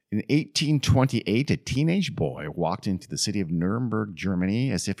In 1828, a teenage boy walked into the city of Nuremberg, Germany,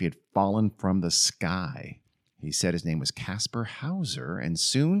 as if he had fallen from the sky. He said his name was Kasper Hauser, and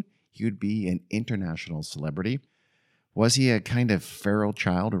soon he would be an international celebrity. Was he a kind of feral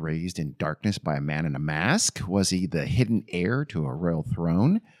child raised in darkness by a man in a mask? Was he the hidden heir to a royal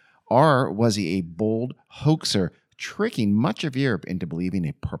throne? Or was he a bold hoaxer, tricking much of Europe into believing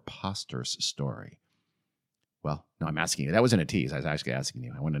a preposterous story? Well, no, I'm asking you. That wasn't a tease. I was actually asking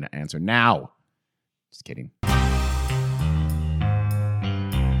you. I wanted to answer now. Just kidding.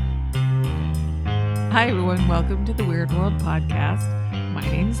 Hi, everyone. Welcome to the Weird World Podcast. My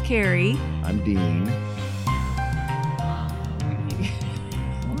name's Carrie. I'm Dean.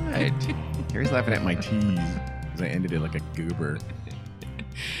 What? Carrie's laughing at my tease because I ended it like a goober.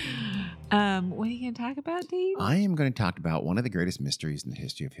 What are you going to talk about, Dean? I am going to talk about one of the greatest mysteries in the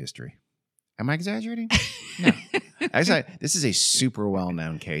history of history. Am I exaggerating? No. Actually, this is a super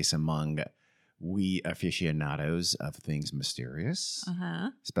well-known case among we aficionados of things mysterious,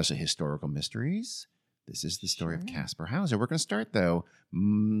 especially historical mysteries. This is the story of Kasper Hauser. We're going to start, though,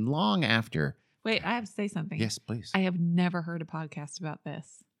 long after. Wait, I have to say something. Yes, please. I have never heard a podcast about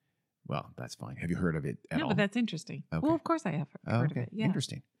this. Well, that's fine. Have you heard of it at all? No, but that's interesting. Okay. Well, of course I have heard of it. Yeah.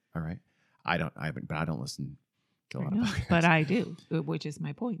 Interesting. All right. I haven't, but I don't listen to a lot of podcasts. But I do, which is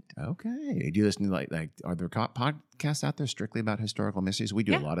my point. Okay. Do you listen to like are there podcasts out there strictly about historical mysteries? We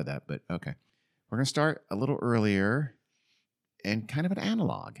do a lot of that, but okay. We're going to start a little earlier and kind of an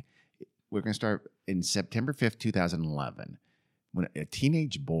analog. We're going to start in September 5th, 2011, when a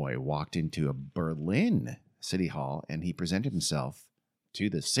teenage boy walked into a Berlin city hall and he presented himself to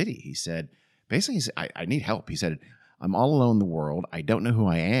the city. He said, basically, I need help. He said, I'm all alone in the world. I don't know who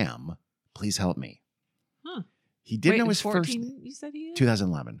I am. Please help me. Huh. He didn't know his 14, first. You said he is?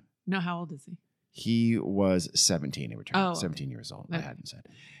 2011. No, how old is he? He was 17. He returned 17 years old. Okay. I hadn't said.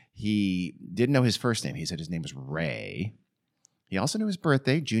 He didn't know his first name. He said his name was Ray. He also knew his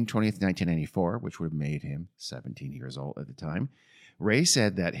birthday, June 20th, 1994, which would have made him 17 years old at the time. Ray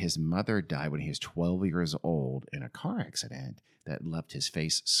said that his mother died when he was 12 years old in a car accident that left his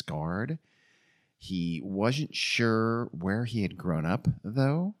face scarred. He wasn't sure where he had grown up,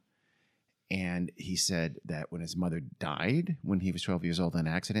 though. And he said that when his mother died, when he was 12 years old in an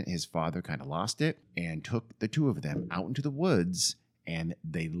accident, his father kind of lost it and took the two of them out into the woods, and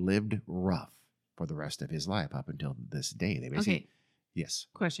they lived rough for the rest of his life up until this day. They basically, okay. Yes.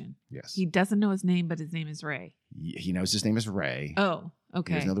 Question. Yes. He doesn't know his name, but his name is Ray. He knows his name is Ray. Oh,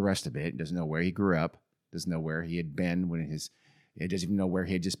 okay. He doesn't know the rest of it. Doesn't know where he grew up. Doesn't know where he had been he doesn't even know where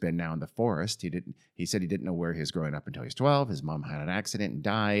he had just been now in the forest. He said he didn't know where he was growing up until he was 12. His mom had an accident and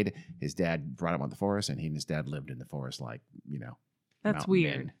died. His dad brought him on the forest, and he and his dad lived in the forest like, That's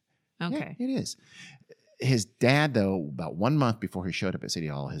weird. Men. Okay. Yeah, it is. His dad, though, about 1 month before he showed up at City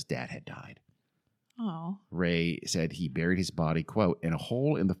Hall, his dad had died. Oh. Ray said he buried his body, quote, in a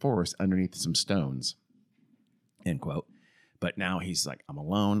hole in the forest underneath some stones, end quote. But now he's like, I'm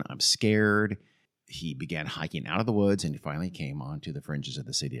alone. I'm scared. He began hiking out of the woods, and he finally came onto the fringes of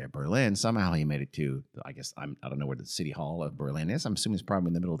the city of Berlin. Somehow he made it to, I don't know where the city hall of Berlin is. I'm assuming it's probably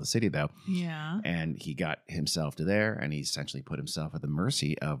in the middle of the city, though. Yeah. And he got himself to there, and he essentially put himself at the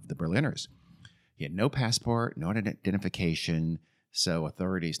mercy of the Berliners. He had no passport, no identification, so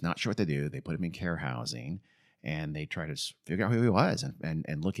authorities, not sure what to do, they put him in care housing, and they tried to figure out who he was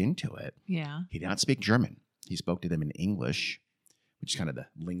and look into it. Yeah. He did not speak German. He spoke to them in English, which is kind of the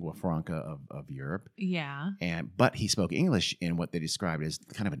lingua franca of Europe. Yeah. But he spoke English in what they described as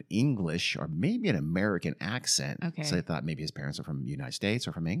kind of an English or maybe an American accent. Okay. So they thought maybe his parents were from the United States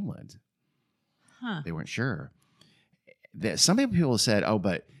or from England. Huh. They weren't sure. Some people said,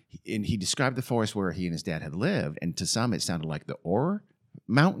 and he described the forest where he and his dad had lived, and to some it sounded like the Ore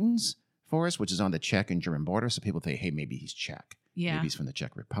Mountains forest, which is on the Czech and German border. So people think, hey, maybe he's Czech. Yeah. Maybe he's from the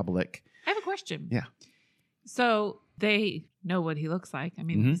Czech Republic. I have a question. Yeah. So they know what he looks like. I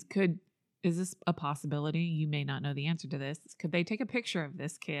mean, Mm-hmm. is this a possibility? You may not know the answer to this. Could they take a picture of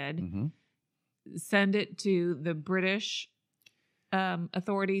this kid, send it to the British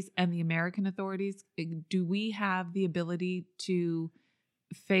authorities and the American authorities? Do we have the ability to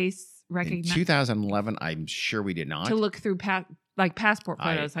face recognize? In 2011, I'm sure we did not. To look through passport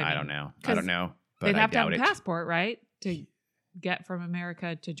photos. I don't know. I don't know. But they'd have to have doubt a it. passport, right? To get from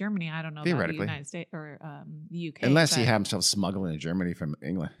America to Germany. I don't know about the United States or the UK. Unless he had himself smuggled into Germany from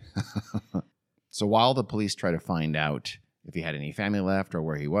England. So while the police try to find out if he had any family left or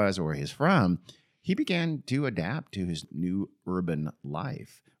where he was or where he's from, he began to adapt to his new urban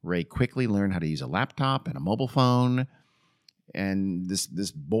life. Ray quickly learned how to use a laptop and a mobile phone. And this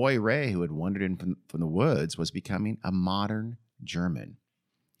boy, Ray, who had wandered in from the woods, was becoming a modern German.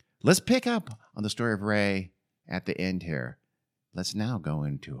 Let's pick up on the story of Ray at the end here. Let's now go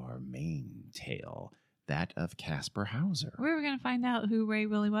into our main tale, that of Kasper Hauser. We were going to find out who Ray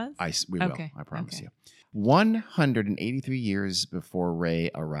really was? We will, I promise you. 183 years before Ray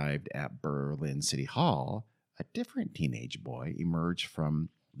arrived at Berlin City Hall, a different teenage boy emerged from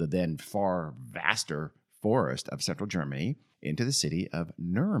the then far vaster forest of central Germany into the city of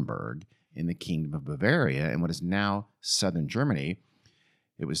Nuremberg in the Kingdom of Bavaria in what is now southern Germany.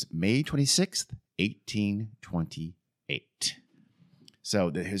 It was May 26th, 1828. So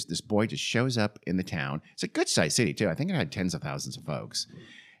this boy just shows up in the town. It's a good-sized city, too. I think it had tens of thousands of folks.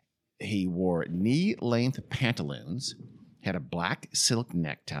 He wore knee-length pantaloons, had a black silk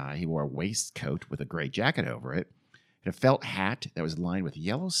necktie. He wore a waistcoat with a gray jacket over it, had a felt hat that was lined with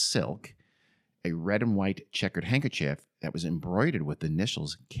yellow silk, a red and white checkered handkerchief that was embroidered with the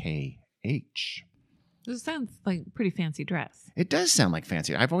initials K.H. This sounds like a pretty fancy dress. It does sound like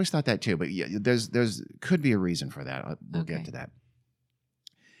fancy. I've always thought that too, but yeah, there's could be a reason for that. We'll get to that.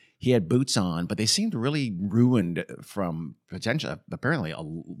 He had boots on, but they seemed really ruined from apparently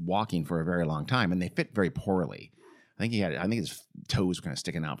walking for a very long time, and they fit very poorly. I think his toes were kind of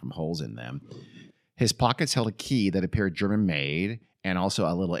sticking out from holes in them. His pockets held a key that appeared German-made, and also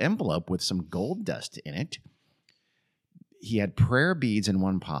a little envelope with some gold dust in it. He had prayer beads in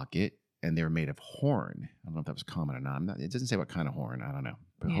one pocket, and they were made of horn. I don't know if that was common or not. It doesn't say what kind of horn. I don't know.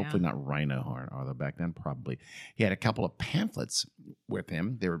 But hopefully not rhino horn, although back then probably. He had a couple of pamphlets with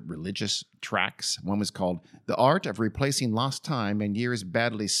him. They were religious tracts. One was called The Art of Replacing Lost Time and Years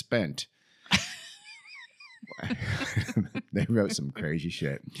Badly Spent. They wrote some crazy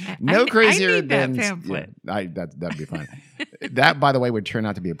shit. No crazier than that pamphlet. Yeah, that'd be fun. That, by the way, would turn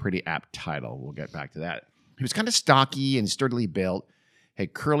out to be a pretty apt title. We'll get back to that. He was kind of stocky and sturdily built,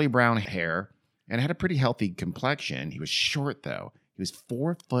 had curly brown hair, and had a pretty healthy complexion. He was short, though. He was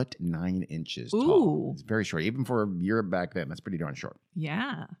 4'9" tall. He's very short, even for Europe back then. That's pretty darn short.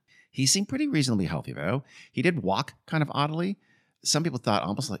 Yeah. He seemed pretty reasonably healthy, though. He did walk kind of oddly. Some people thought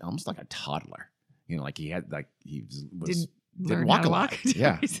almost like a toddler. You know, like he didn't walk a lot.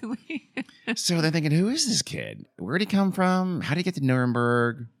 Yeah. Recently. So they're thinking, who is this kid? Where did he come from? How did he get to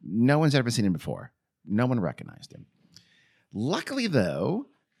Nuremberg? No one's ever seen him before. No one recognized him. Luckily, though,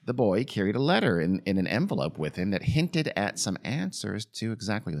 the boy carried a letter in an envelope with him that hinted at some answers to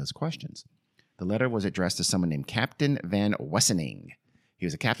exactly those questions. The letter was addressed to someone named Captain Van Wessening. He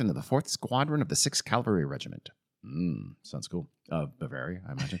was a captain of the 4th Squadron of the 6th Cavalry Regiment. Sounds cool. Bavaria,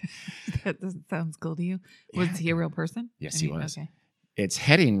 I imagine. That sounds cool to you. Was he a real person? Yes, he was. Okay. Its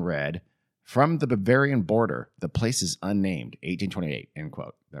heading read, "From the Bavarian border, the place is unnamed, 1828, end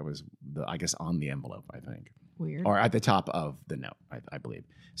quote. That was, I guess, on the envelope, I think. Weird. Or at the top of the note, I believe.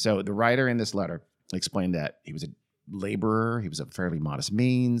 So the writer in this letter explained that he was a laborer. He was of fairly modest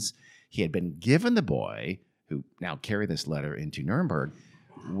means. He had been given the boy, who now carried this letter into Nuremberg,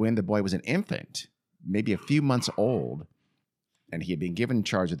 when the boy was an infant, maybe a few months old, and he had been given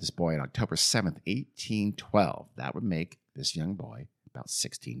charge of this boy on October 7th, 1812. That would make this young boy about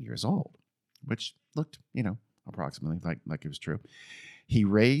 16 years old, which looked, approximately like it was true. He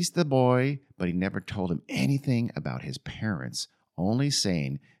raised the boy, but he never told him anything about his parents, only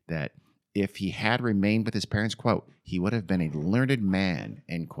saying that if he had remained with his parents, quote, he would have been a learned man,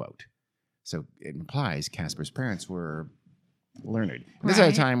 end quote. So it implies Kasper's parents were learned. Right. This is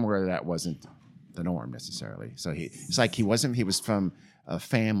at a time where that wasn't the norm necessarily. So he was from a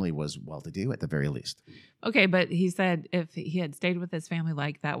family was well-to-do at the very least. Okay, but he said if he had stayed with his family,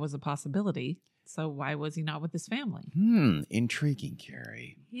 like that was a possibility. So why was he not with his family? Intriguing,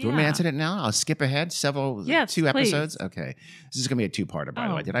 Carrie. Yeah. Do you want me to answer it now? I'll skip ahead two episodes. Okay. This is going to be a two-parter, by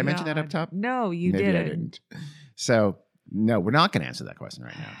the way. Did I mention that up top? No, you Maybe didn't. I didn't. So, no, we're not going to answer that question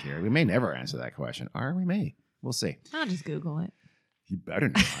right now, Carrie. We may never answer that question, or we may. We'll see. I'll just Google it. You better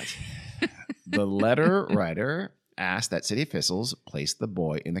not. The letter writer asked that city officials place the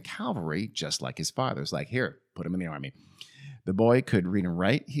boy in the cavalry just like his father. It's like, here, put him in the army. The boy could read and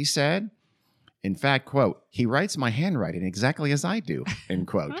write, he said. In fact, quote, he writes my handwriting exactly as I do, end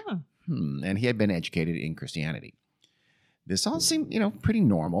quote. And he had been educated in Christianity. This all seemed, pretty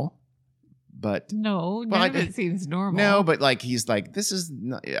normal. But none of it seems normal. No, but he's like, this is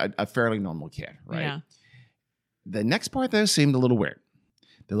a fairly normal kid, right? Yeah. The next part, though, seemed a little weird.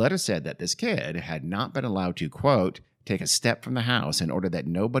 The letter said that this kid had not been allowed to, quote, take a step from the house in order that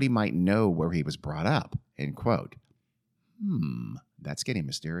nobody might know where he was brought up, end quote. That's getting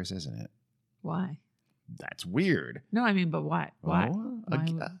mysterious, isn't it? Why? That's weird. No, I mean, but why? Why?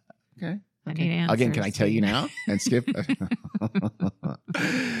 Okay. need answers. Again, can I tell you now and skip?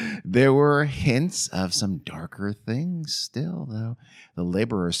 There were hints of some darker things still, though. The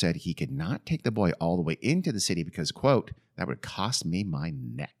laborer said he could not take the boy all the way into the city because, quote, that would cost me my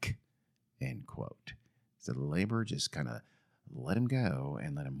neck, end quote. So the laborer just kind of let him go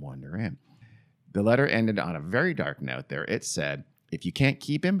and let him wander in. The letter ended on a very dark note there. It said, if you can't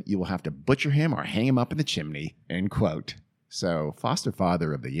keep him, you will have to butcher him or hang him up in the chimney, end quote. So foster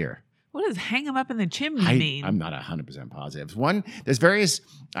father of the year. What does hang him up in the chimney mean? I'm not 100% positive. One, there's various,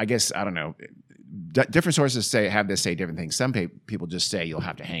 I guess, I don't know, different sources have this say different things. Some people just say you'll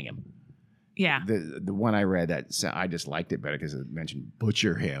have to hang him. Yeah. The one I read I just liked it better because it mentioned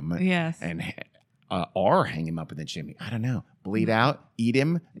butcher him. Yes. And or hang him up in the chimney. I don't know. Bleed out, eat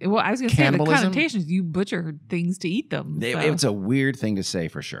him. Well, I was going to say the connotations, you butcher things to eat them. So. It's a weird thing to say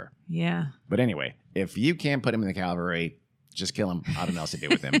for sure. Yeah. But anyway, if you can't put him in the cavalry, just kill him. I don't know what else to do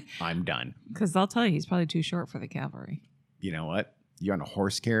with him. I'm done. Because I'll tell you, he's probably too short for the cavalry. You know what? You're on a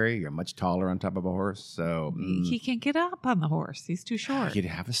horse carry. You're much taller on top of a horse. So he can't get up on the horse. He's too short. You'd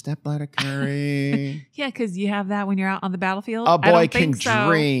have a stepladder carry. Yeah, because you have that when you're out on the battlefield. A boy can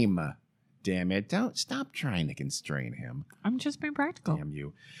dream. Damn it. Don't stop trying to constrain him. I'm just being practical. Damn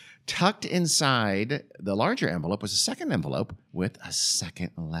you. Tucked inside the larger envelope was a second envelope with a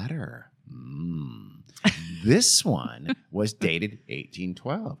second letter. This one was dated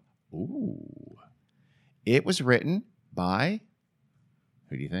 1812. Ooh. It was written by,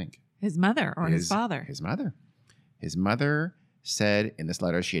 who do you think? His mother or his father? His mother. His mother said in this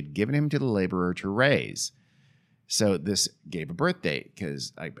letter she had given him to the laborer to raise. So this gave a birth date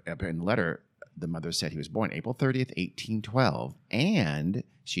because in the letter, the mother said he was born April 30th, 1812. And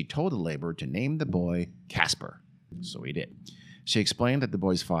she told the laborer to name the boy Kasper. So he did. She explained that the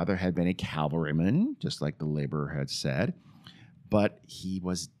boy's father had been a cavalryman, just like the laborer had said, but he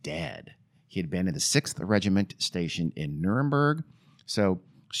was dead. He had been in the 6th Regiment stationed in Nuremberg. So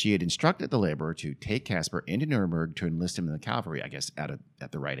she had instructed the laborer to take Kasper into Nuremberg to enlist him in the cavalry, I guess,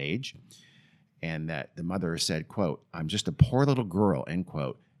 at the right age. And that the mother said, quote, I'm just a poor little girl, end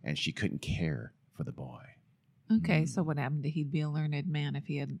quote, and she couldn't care for the boy. Okay, so what happened? He'd be a learned man if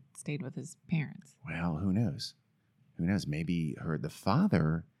he had stayed with his parents. Well, who knows? Who knows? Maybe the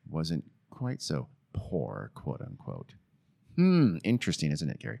father wasn't quite so poor, quote unquote. Interesting, isn't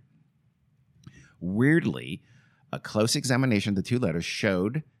it, Gary? Weirdly, a close examination of the two letters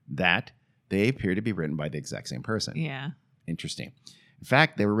showed that they appear to be written by the exact same person. Yeah. Interesting. In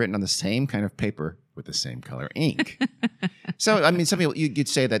fact, they were written on the same kind of paper with the same color ink. So, I mean, some people, you'd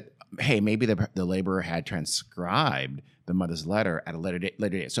say that, hey, maybe the laborer had transcribed the mother's letter at a later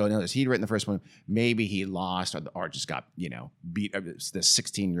date. So notice he'd written the first one. Maybe he lost or just got, beat. The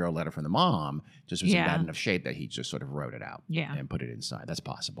 16-year-old letter from the mom just was in bad enough shape that he just sort of wrote it out and put it inside. That's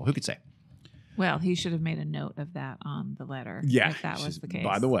possible. Who could say? Well, he should have made a note of that on the letter. Yeah. If that was the case.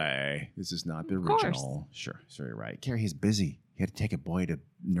 By the way, this is not the original. Sure, you're right. Carrie, he's busy. He had to take a boy to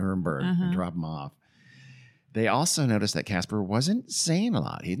Nuremberg and drop him off. They also noticed that Kasper wasn't saying a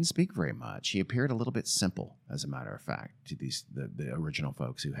lot. He didn't speak very much. He appeared a little bit simple, as a matter of fact, to the original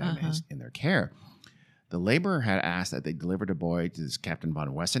folks who had him in their care. The laborer had asked that they deliver the boy to this Captain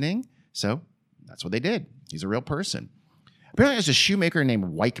von Wessening, so that's what they did. He's a real person. Apparently, there's a shoemaker named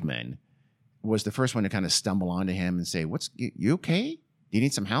Weichmann was the first one to kind of stumble onto him and say, you okay? Do you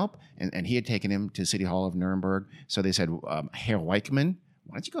need some help? And he had taken him to City Hall of Nuremberg. So they said, Herr Weichmann,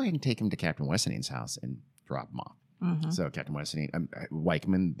 why don't you go ahead and take him to Captain Wessening's house and drop him off? So Captain Wessening,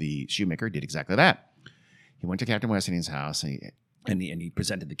 Weichmann, the shoemaker, did exactly that. He went to Captain Wessening's house and he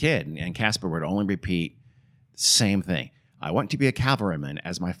presented the kid. And Kasper would only repeat the same thing. I want to be a cavalryman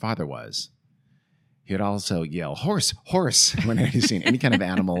as my father was. He would also yell, horse, horse, whenever he's seen any kind of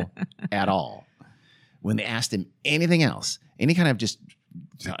animal at all. When they asked him anything else, any kind of just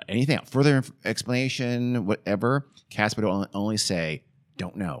anything else, further explanation, whatever, Kasper would only say,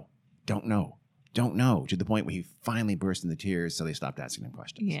 don't know, to the point where he finally burst into tears, so they stopped asking him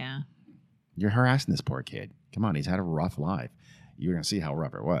questions. Yeah. You're harassing this poor kid. Come on, he's had a rough life. You're going to see how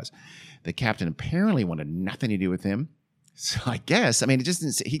rough it was. The captain apparently wanted nothing to do with him. So I guess, he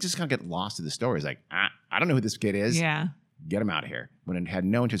just kind of got lost in the story. He's like, I don't know who this kid is. Yeah. Get him out of here. When it had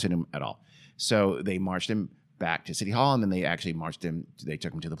no interest in him at all. So they marched him back to City Hall, and then they actually they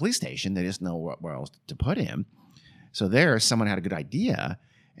took him to the police station. They didn't know where else to put him. So there, someone had a good idea,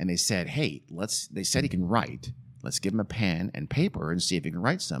 and they said, hey, they said he can write. Let's give him a pen and paper and see if he can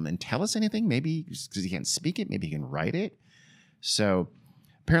write some and tell us anything. Maybe because he can't speak it, maybe he can write it. So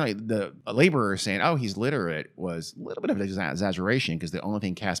apparently the laborer saying, oh, he's literate was a little bit of an exaggeration because the only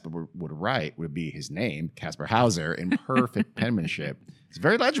thing Kasper would write would be his name, Kasper Hauser, in perfect penmanship. It's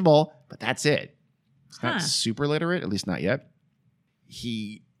very legible, but that's it. It's not super literate, at least not yet.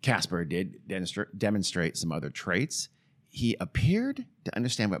 Kasper did demonstrate some other traits. He appeared to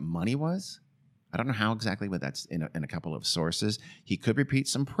understand what money was. I don't know how exactly, but that's in a couple of sources. He could repeat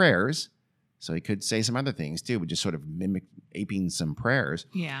some prayers, so he could say some other things too, but just sort of aping some prayers.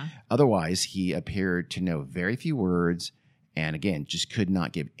 Yeah. Otherwise, he appeared to know very few words, and again, just could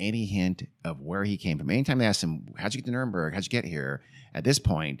not give any hint of where he came from. Anytime they asked him, "How'd you get to Nuremberg? How'd you get here?" At this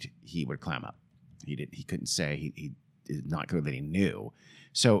point, he would clam up. He couldn't say. He did not clear that he knew.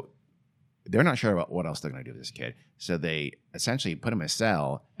 So they're not sure about what else they're going to do with this kid. So they essentially put him in a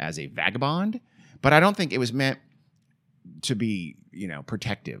cell as a vagabond. But I don't think it was meant to be,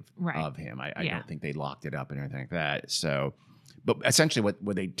 protective of him. I don't think they locked it up and everything like that. So, but essentially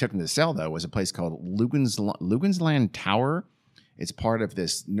what they took him to the cell, though, was a place called Lugensland Tower. It's part of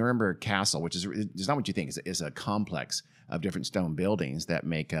this Nuremberg castle, which is not what you think. It's a complex of different stone buildings that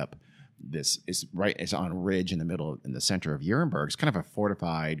make up this. It's on a ridge in the center of Nuremberg. It's kind of a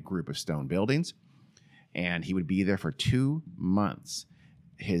fortified group of stone buildings. And he would be there for 2 months.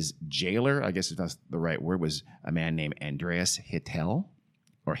 His jailer, I guess if that's the right word, was a man named Andreas Hittel,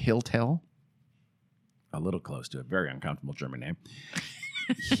 or Hiltel. A little close to a very uncomfortable German name.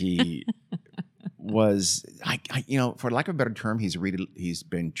 He was, for lack of a better term, he's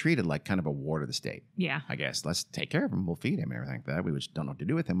been treated like kind of a ward of the state. Yeah. I guess. Let's take care of him. We'll feed him and everything like that. We just don't know what to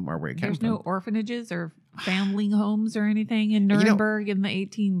do with him or where he came from. There's no orphanages or family homes or anything in Nuremberg in the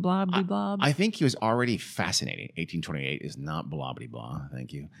 18 blah, blah, blah. I think he was already fascinating. 1828 is not blah, blah, blah.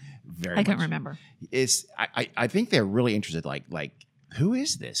 Thank you. I can't remember. I think they're really interested, like, who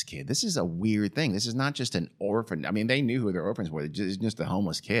is this kid? This is a weird thing. This is not just an orphan. I mean, they knew who their orphans were. It's just a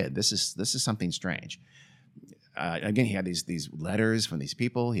homeless kid. This is something strange. Again, he had these letters from these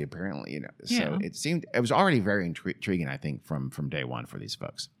people. He apparently, so it was already very intriguing, I think, from day one for these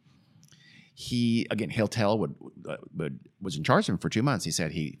folks. Hiltel was in charge of him for 2 months. He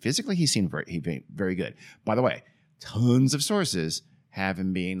said he seemed very good. By the way, tons of sources have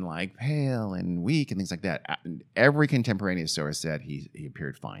him being like pale and weak and things like that. Every contemporaneous source said he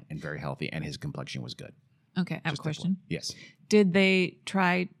appeared fine and very healthy, and his complexion was good. Okay, I have a question. Yes. Did they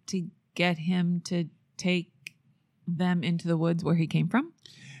try to get him to take them into the woods where he came from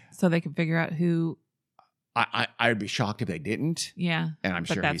so they could figure out who? I'd be shocked if they didn't. Yeah. And I'm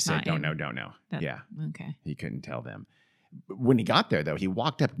sure he said, don't know. Yeah. Okay. He couldn't tell them. When he got there, though, he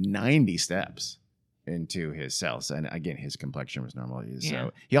walked up 90 steps into his cells, and again, his complexion was normal.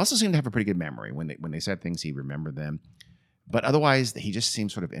 So he also seemed to have a pretty good memory. When they said things, he remembered them. But otherwise, he just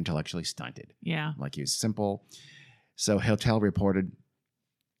seemed sort of intellectually stunted. Yeah. Like he was simple. So Hiltel reported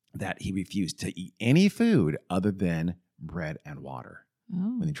that he refused to eat any food other than bread and water.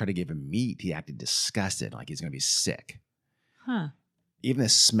 Oh. When they tried to give him meat, he acted disgusted, like he's going to be sick. Huh. Even the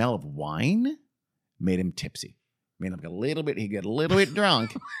smell of wine made him tipsy. Made him he'd get a little bit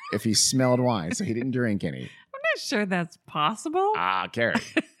drunk if he smelled wine, so he didn't drink any. I'm not sure that's possible. Carrie.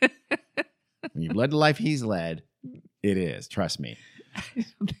 When you've led the life he's led, it is. Trust me.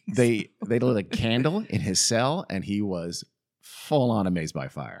 They lit a candle in his cell, and he was full on amazed by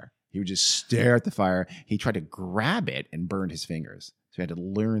fire. He would just stare at the fire. He tried to grab it and burned his fingers. So he had to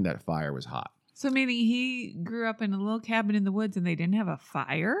learn that fire was hot. So meaning he grew up in a little cabin in the woods and they didn't have a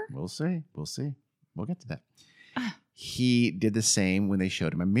fire? We'll see. We'll get to that. He did the same when they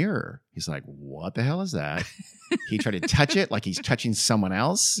showed him a mirror. He's like, what the hell is that? He tried to touch it like he's touching someone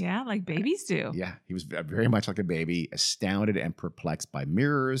else. Yeah, like babies do. Yeah, he was very much like a baby, astounded and perplexed by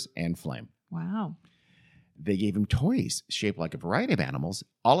mirrors and flame. Wow. They gave him toys shaped like a variety of animals.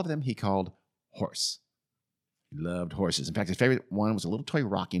 All of them he called horse. He loved horses. In fact, his favorite one was a little toy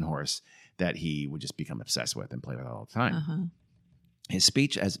rocking horse that he would just become obsessed with and play with all the time. Uh-huh. His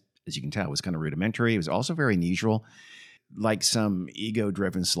speech, as you can tell, was kind of rudimentary. It was also very unusual. Like some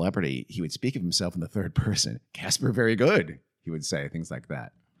ego-driven celebrity, he would speak of himself in the third person. Kasper, very good, he would say, things like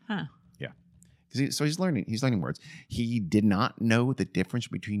that. Huh. Yeah. So he's learning words. He did not know the difference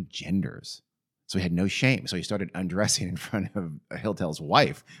between genders. So he had no shame. So he started undressing in front of Hiltel's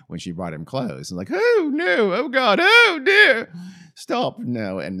wife when she brought him clothes. And like, oh, no, oh, God, oh, dear, stop,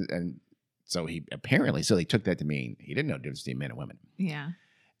 no. And so they took that to mean he didn't know the difference between men and women. Yeah.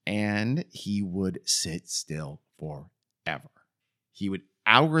 And he would sit still forever. He would,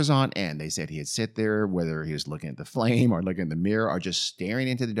 hours on end, they said he'd sit there, whether he was looking at the flame or looking in the mirror or just staring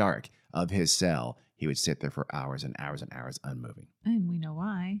into the dark of his cell. He would sit there for hours and hours and hours unmoving. And we know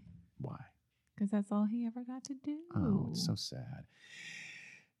why. Why? Because that's all he ever got to do. Oh, it's so sad.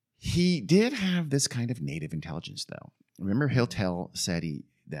 He did have this kind of native intelligence, though. Remember, Hiltel said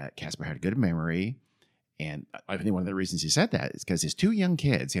that Kasper had a good memory And I think one of the reasons he said that is because his 2 young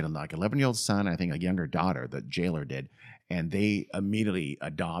kids, he had like 11-year-old son, I think a younger daughter, the jailer did, and they immediately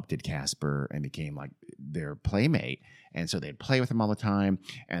adopted Kasper and became like their playmate. And so they'd play with him all the time.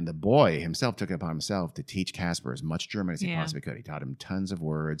 And the boy himself took it upon himself to teach Kasper as much German as he possibly could. He taught him tons of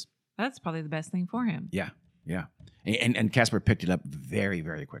words. That's probably the best thing for him. Yeah. Yeah. And Kasper picked it up very,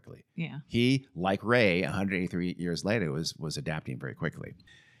 very quickly. Yeah. He, like Ray, 183 years later, was adapting very quickly.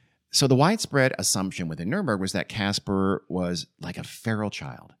 So the widespread assumption within Nuremberg was that Kasper was like a feral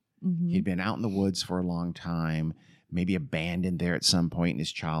child. Mm-hmm. He'd been out in the woods for a long time, maybe abandoned there at some point in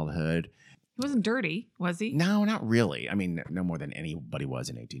his childhood. He wasn't dirty, was he? No, not really. I mean, no more than anybody was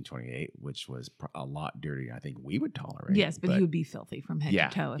in 1828, which was a lot dirtier, I think we would tolerate. Yes, but he would be filthy from head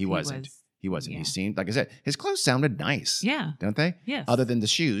to toe. If he wasn't. He wasn't. Yeah. He seemed, like I said, his clothes sounded nice. Yeah. Don't they? Yes. Other than the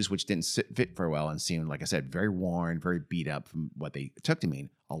shoes, which didn't fit very well and seemed, like I said, very worn, very beat up from what they took to mean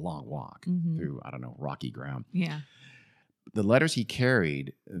a long walk through, I don't know, rocky ground. Yeah. The letters he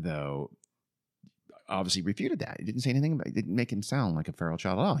carried, though, obviously refuted that. It didn't say anything about it. Didn't make him sound like a feral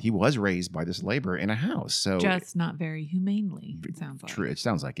child at all. He was raised by this laborer in a house. So just not very humanely, it sounds like. True. It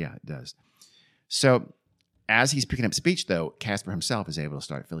sounds like, yeah, it does. So as he's picking up speech, though, Kasper himself is able to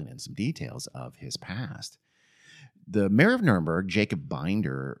start filling in some details of his past. The mayor of Nuremberg, Jacob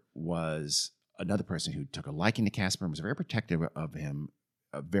Binder, was another person who took a liking to Kasper and was very protective of him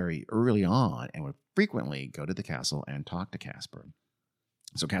very early on and would frequently go to the castle and talk to Kasper.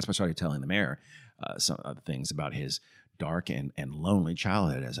 So Kasper started telling the mayor some things about his dark and lonely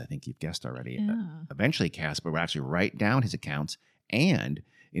childhood, as I think you've guessed already. Yeah. Eventually, Kasper would actually write down his accounts, and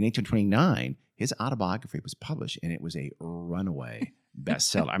in 1829, his autobiography was published, and it was a runaway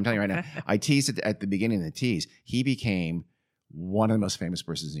bestseller. I'm telling you right now, I teased it at the beginning of the tease. He became one of the most famous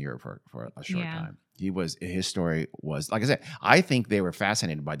persons in Europe for a short time. His story was, like I said, I think they were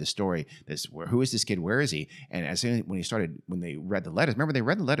fascinated by the story. Who is this kid? Where is he? And as soon as when they read the letters, remember they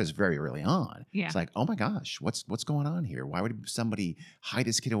read the letters very early on. Yeah. It's like, oh my gosh, what's going on here? Why would somebody hide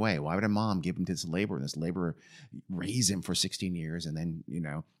this kid away? Why would a mom give him to this laborer and this laborer raise him for 16 years and then,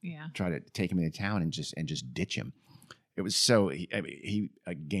 try to take him into town and just ditch him? It was so, he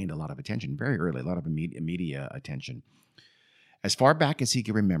gained a lot of attention very early, a lot of media attention. As far back as he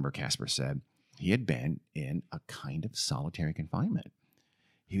could remember, Kasper said, he had been in a kind of solitary confinement.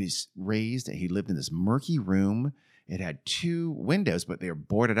 He lived in this murky room. It had 2 windows, but they were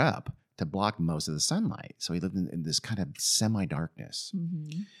boarded up to block most of the sunlight. So he lived in this kind of semi-darkness.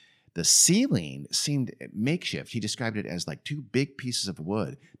 Mm-hmm. The ceiling seemed makeshift. He described it as like 2 big pieces of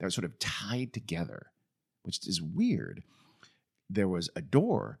wood that were sort of tied together, which is weird. There was a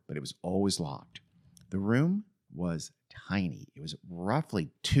door, but it was always locked. The room was tiny. It was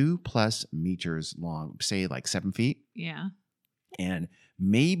roughly 2+ meters long, say like 7 feet. Yeah. And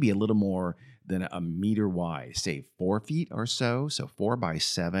maybe a little more than a meter wide, say 4 feet or so. So 4 by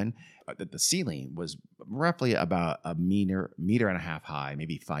 7. The ceiling was roughly about a meter and a half high,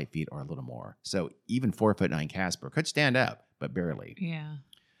 maybe 5 feet or a little more. So even 4'9" Kasper could stand up, but barely. Yeah.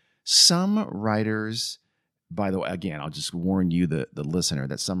 Some writers, by the way, again, I'll just warn you, the listener,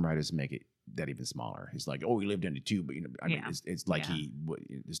 that some writers make it that even smaller. He's like, oh, he lived in a tube, but I mean, it's like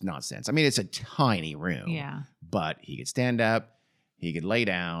it's nonsense. I mean, it's a tiny room. Yeah. But he could stand up, he could lay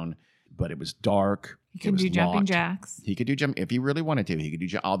down, but it was dark. He could do jumping jacks. He could do if he really wanted to. He could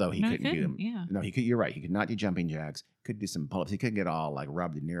do although he couldn't do them. Yeah. No, he could. You're right. He could not do jumping jacks. Could do some pull-ups. He couldn't get all like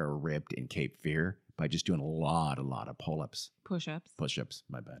rubbed near or ripped in Cape Fear by just doing a lot of pull-ups. Push-ups.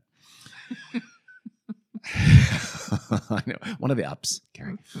 My bad. I know. One of the ups,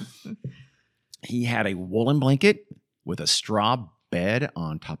 Carrie. He had a woolen blanket with a straw bed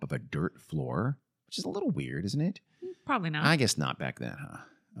on top of a dirt floor, which is a little weird, isn't it? Probably not. I guess not back then, huh?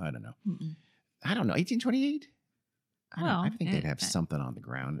 I don't know. Mm-mm. I don't know. 1828? I think they'd have something on the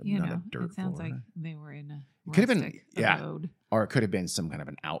ground, not a dirt floor. It sounds like they were in a could have been, abode. Or it could have been some kind of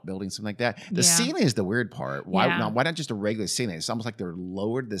an outbuilding, something like that. The ceiling is the weird part. Why not just a regular ceiling? It's almost like they're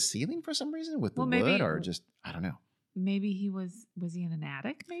lowered the ceiling for some reason with the wood, or just, I don't know. Maybe he was he in an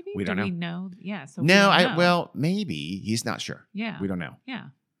attic? Maybe we don't know. We know? Yeah. So maybe he's not sure. Yeah, we don't know. Yeah,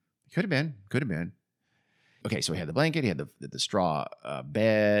 could have been. Okay, so he had the blanket, he had the straw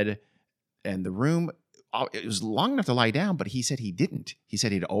bed, and the room. It was long enough to lie down, but he said he didn't. He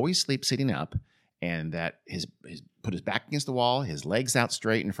said he'd always sleep sitting up, and that his put his back against the wall, his legs out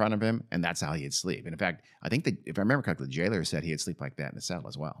straight in front of him, and that's how he'd sleep. And in fact, I think that if I remember correctly, the jailer said he'd sleep like that in the cell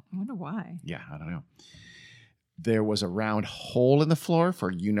as well. I wonder why. Yeah, I don't know. There was a round hole in the floor for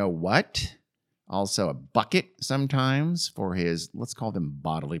you know what. Also a bucket sometimes for his, let's call them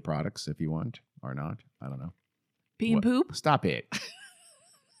bodily products if you want or not. I don't know. Pee and poop? Stop it.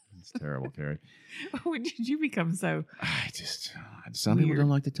 It's terrible, Carrie. When did you become so Some weird? people don't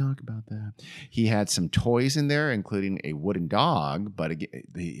like to talk about that. He had some toys in there, including a wooden dog, but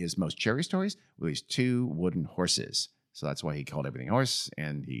his most cherished toys were these 2 wooden horses. So that's why he called everything horse,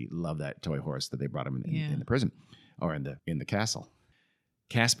 and he loved that toy horse that they brought him in the prison or in the castle.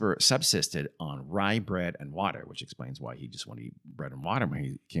 Kasper subsisted on rye bread and water, which explains why he just wanted to eat bread and water when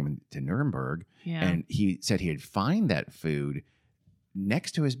he came into Nuremberg. Yeah. And he said he'd find that food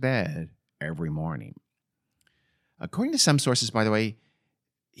next to his bed every morning. According to some sources, by the way,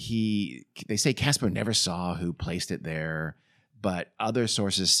 they say Kasper never saw who placed it there, but other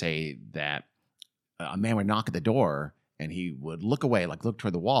sources say that a man would knock at the door and he would look away, like look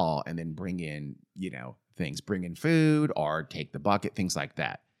toward the wall, and then bring in, things, bring in food or take the bucket, things like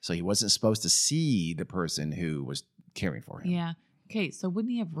that. So he wasn't supposed to see the person who was caring for him. Yeah. Okay, so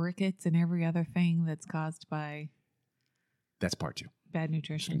wouldn't he have rickets and every other thing that's caused by... That's part 2. Bad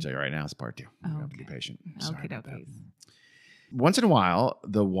nutrition. I can tell you right now, it's part 2. You have to be Okay. patient. Okay. Once in a while,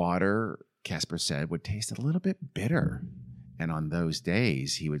 the water, Kasper said, would taste a little bit bitter. And on those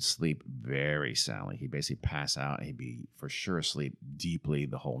days, he would sleep very soundly. He'd basically pass out and he'd be for sure asleep deeply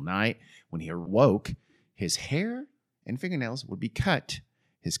the whole night. When he awoke, his hair and fingernails would be cut,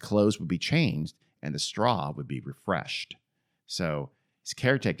 his clothes would be changed, and the straw would be refreshed. So his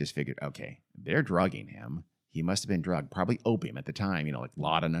caretakers figured, okay, they're drugging him. He must have been drugged, probably opium at the time, like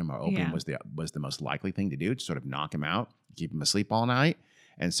laudanum or opium was the most likely thing to do to sort of knock him out, keep him asleep all night.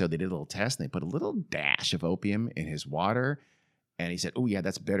 And so they did a little test and they put a little dash of opium in his water. And he said, oh, yeah,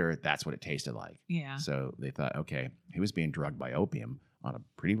 that's bitter. That's what it tasted like. Yeah. So they thought, okay, he was being drugged by opium on a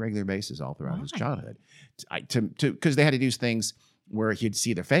pretty regular basis all throughout his childhood. Because they had to do things where he'd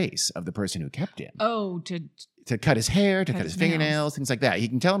see the face of the person who kept him. Oh, to cut his hair, to cut his fingernails, things like that. He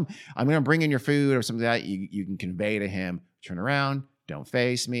can tell him, I'm going to bring in your food or something like that. You can convey to him, turn around, don't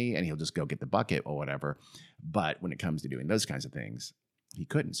face me, and he'll just go get the bucket or whatever. But when it comes to doing those kinds of things, he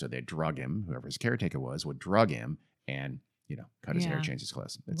couldn't. So they'd drug him, whoever his caretaker was, would drug him and, cut his hair, change his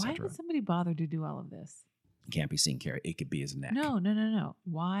clothes, etc. Why would somebody bother to do all of this? Can't be seen, Carrie. It could be his neck. No.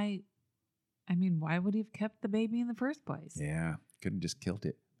 Why? I mean, why would he have kept the baby in the first place? Yeah. Couldn't just killed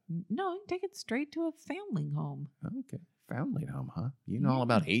it. No, take it straight to a foundling home. Okay. Foundling home, huh? You know all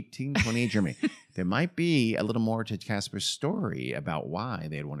about 1828 Germany. There might be a little more to Kasper's story about why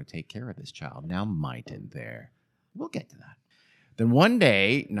they'd want to take care of this child. Now, mightn't there? We'll get to that. Then one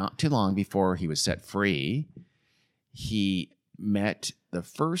day, not too long before he was set free, he met the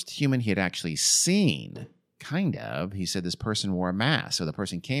first human he had actually seen, kind of. He said this person wore a mask. So the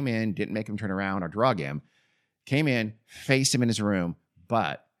person came in, didn't make him turn around or drug him, came in, faced him in his room,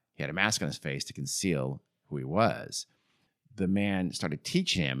 but he had a mask on his face to conceal who he was. The man started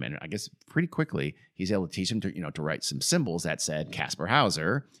teaching him, and I guess pretty quickly, he's able to teach him to write some symbols that said Kasper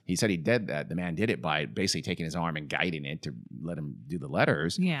Hauser. He said he did that. The man did it by basically taking his arm and guiding it to let him do the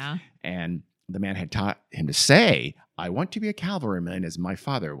letters. Yeah. And the man had taught him to say, I want to be a cavalryman as my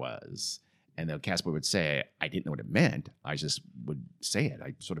father was. And then Kasper would say, I didn't know what it meant. I just would say it.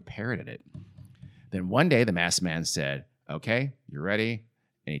 I sort of parroted it. Then one day, the masked man said, okay, you're ready.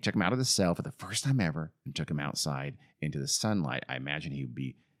 And he took him out of the cell for the first time ever and took him outside into the sunlight. I imagine he would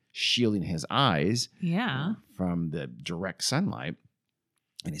be shielding his eyes from the direct sunlight.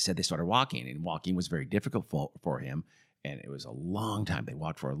 And he said they started walking, and walking was very difficult for him. And it was a long time. They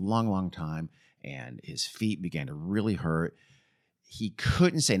walked for a long, long time, and his feet began to really hurt. He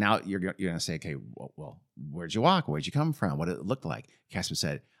couldn't say, now you're going to say, okay, well, where'd you walk? Where'd you come from? What did it look like? Kasper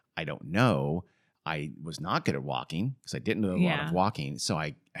said, I don't know. I was not good at walking because I didn't know a lot of walking. So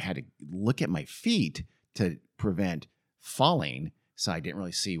I had to look at my feet to prevent falling. So I didn't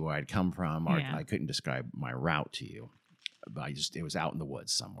really see where I'd come from, or I couldn't describe my route to you. But it was out in the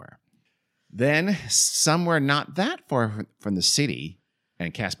woods somewhere. Then somewhere not that far from the city,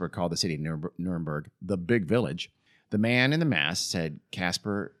 and Kasper called the city Nuremberg the big village, the man in the mask said,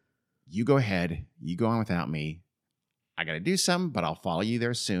 Kasper, you go ahead. You go on without me. I got to do something, but I'll follow you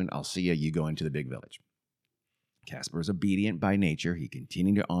there soon. I'll see you. You go into the big village. Kasper was obedient by nature. He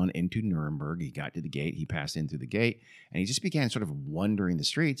continued on into Nuremberg. He got to the gate. He passed in through the gate, and he just began sort of wandering the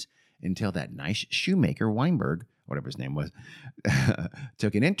streets until that nice shoemaker, Weinberg, whatever his name was,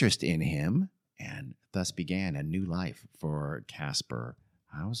 took an interest in him, and thus began a new life for Kasper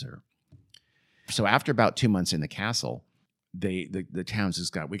Hauser. So after about 2 months in the castle, the towns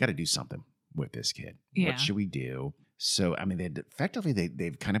just we got to do something with this kid. Yeah. What should we do? So, I mean,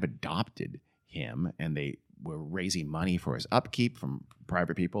 they've kind of adopted him, and they were raising money for his upkeep from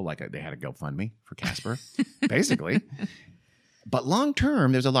private people. Like they had a GoFundMe for Kasper, basically. But long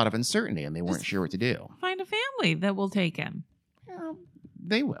term, there's a lot of uncertainty, and they weren't sure what to do. Find a family that will take him. Well,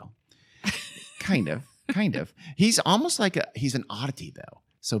 They will. Kind of. He's almost like he's an oddity, though.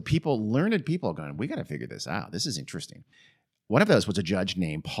 So learned people going, we got to figure this out. This is interesting. One of those was a judge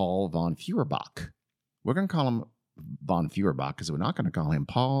named Paul von Feuerbach. We're going to call him von Feuerbach because we're not going to call him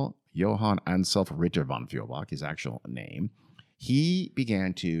Paul Johann Anself Ritter von Feuerbach, his actual name. He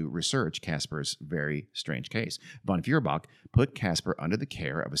began to research Kasper's very strange case. Von Feuerbach put Kasper under the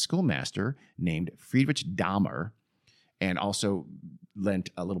care of a schoolmaster named Friedrich Dahmer, and also lent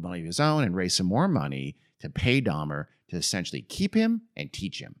a little money of his own and raised some more money to pay Dahmer to essentially keep him and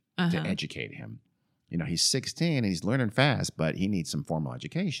teach him, to educate him. You know, he's 16 and he's learning fast, but he needs some formal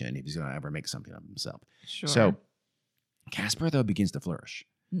education if he's going to ever make something of himself. Sure. So Kasper, though, begins to flourish.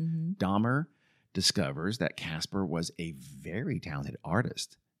 Dahmer discovers that Kasper was a very talented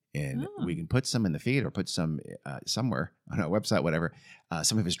artist. And we can put some in the feed or put some somewhere on our website, whatever,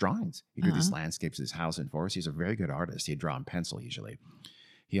 some of his drawings. He drew these landscapes of his house and forest. He's a very good artist. He'd draw in pencil usually.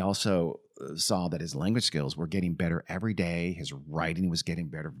 He also saw that his language skills were getting better every day. His writing was getting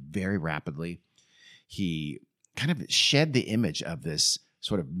better very rapidly. He kind of shed the image of this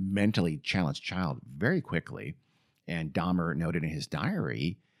sort of mentally challenged child very quickly. And Dahmer noted in his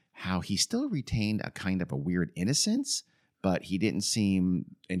diary how he still retained a kind of a weird innocence, but he didn't seem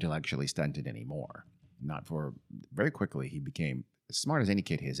intellectually stunted anymore. Very quickly, he became as smart as any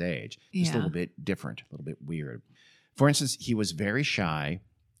kid his age, just a little bit different, a little bit weird. For instance, he was very shy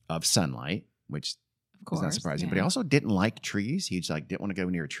of sunlight, which is not surprising, but he also didn't like trees. He just didn't want to go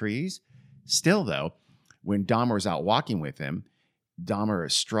near trees. Still, though, when Dahmer was out walking with him,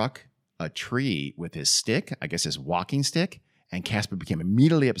 Dahmer struck a tree with his stick, I guess his walking stick, and Kasper became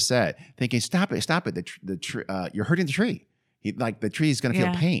immediately upset, thinking, stop it, you're hurting the tree. The tree is going to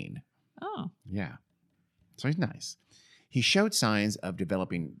feel pain. Oh. Yeah. So he's nice. He showed signs of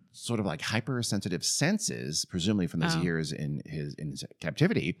developing sort of like hypersensitive senses, presumably from those years in his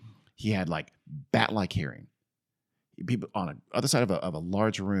captivity. He had bat-like hearing. People on the other side of a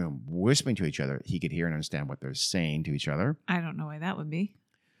large room whispering to each other, he could hear and understand what they're saying to each other. I don't know why that would be.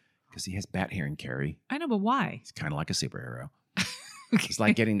 Because he has bat hearing, Carrie. I know, but why? He's kind of like a superhero. It's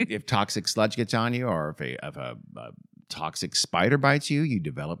like if toxic sludge gets on you, or if a toxic spider bites you, you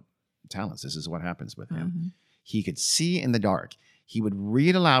develop talents. This is what happens with him. He could see in the dark. He would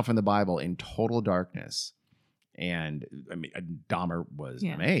read aloud from the Bible in total darkness. And Dahmer was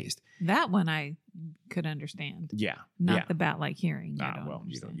amazed. That one I could understand. Yeah. Not the bat-like hearing.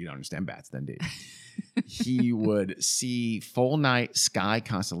 You don't understand bats then, do you? He would see full night sky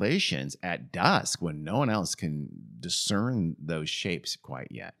constellations at dusk when no one else can discern those shapes quite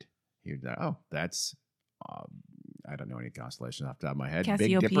yet. He would that's I don't know any constellations off the top of my head.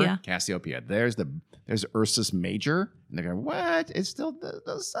 Cassiopeia. Big Dipper, Cassiopeia. There's Ursus Major. And they're going, what? It's still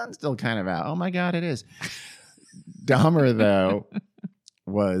the sun's still kind of out. Oh my God, it is. Dahmer, though,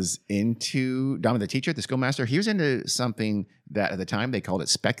 was into Dahmer, the teacher, the schoolmaster. He was into something that at the time they called it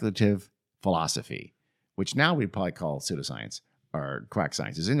speculative philosophy, which now we'd probably call pseudoscience or quack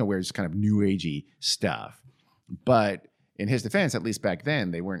science. It's into weird, kind of new agey stuff. But in his defense, at least back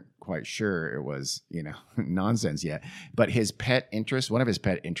then, they weren't quite sure it was, nonsense yet. But one of his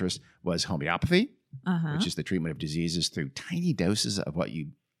pet interests was homeopathy, which is the treatment of diseases through tiny doses of what you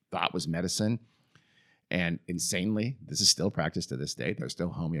thought was medicine. And insanely, this is still practiced to this day. There's still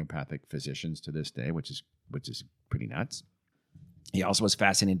homeopathic physicians to this day, which is pretty nuts. He also was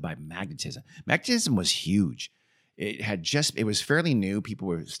fascinated by magnetism. Magnetism was huge. It was fairly new. People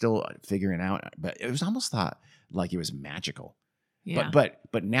were still figuring out, but it was almost thought like it was magical. Yeah.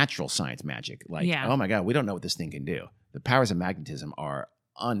 But natural science magic. Oh my God, we don't know what this thing can do. The powers of magnetism are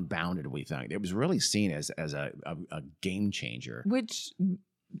unbounded, we think. It was really seen as a game changer. Which,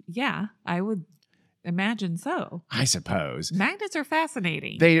 I would imagine so. I suppose. Magnets are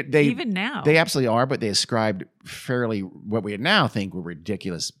fascinating. They even now. They absolutely are, but they ascribed fairly what we now think were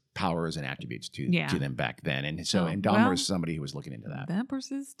ridiculous powers and attributes to them back then. And so Dahmer was somebody who was looking into that. That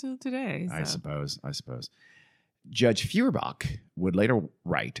persists till today. So. I suppose. Judge Feuerbach would later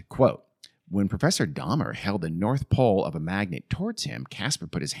write, quote, when Professor Dahmer held the north pole of a magnet towards him, Kasper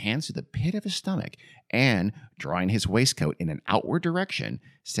put his hands to the pit of his stomach and, drawing his waistcoat in an outward direction,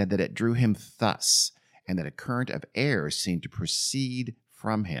 said that it drew him thus, and that a current of air seemed to proceed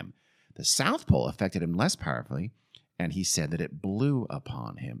from him. The south pole affected him less powerfully, and he said that it blew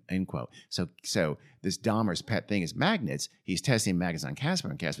upon him, end quote. So this Dahmer's pet thing is magnets. He's testing magnets on Kasper,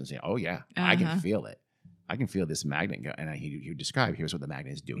 and Kasper's saying, oh yeah, I can feel it. I can feel this magnet go. And he would describe, here's what the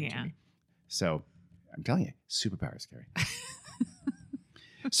magnet is doing to me. So I'm telling you, superpowers, Carrie.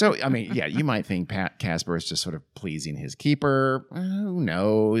 So, you might think Kasper is just sort of pleasing his keeper. Who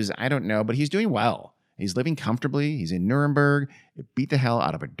knows? I don't know. But he's doing well. He's living comfortably. He's in Nuremberg. It beat the hell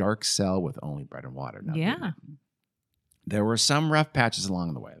out of a dark cell with only bread and water. Yeah. There were some rough patches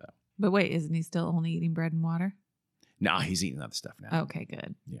along the way, though. But wait, isn't he still only eating bread and water? No, he's eating other stuff now. Okay,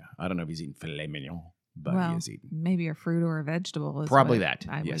 good. Yeah. I don't know if he's eating filet mignon, but well, he is eating. Maybe a fruit or a vegetable is probably what that.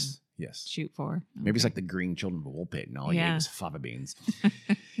 I Yes. would Yes. shoot for. Maybe it's like the green children of a wool pit and all he ate was fava beans.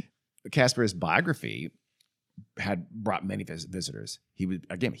 Kasper's biography had brought many visitors. He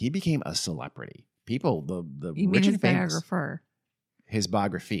became a celebrity. People, the you rich mean and famous. biographer? His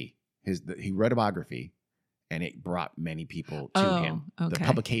biography. He wrote a biography, and it brought many people to him. Okay. The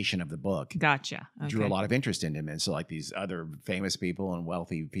publication of the book Gotcha. drew a lot of interest in him, and so like these other famous people and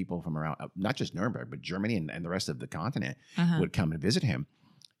wealthy people from around, not just Nuremberg, but Germany and the rest of the continent would come and visit him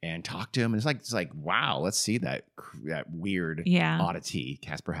and talk to him. And it's like wow, let's see that weird oddity,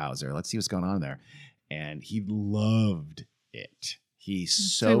 Kasper Hauser. Let's see what's going on there. And he loved it.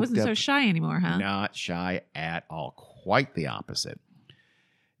 So he wasn't so shy anymore, huh? Not shy at all. Quite the opposite.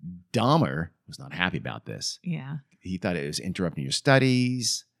 Dahmer was not happy about this. Yeah. He thought it was interrupting your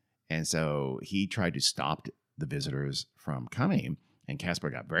studies. And so he tried to stop the visitors from coming. And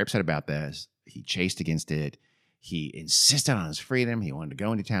Kasper got very upset about this. He chased against it. He insisted on his freedom. He wanted to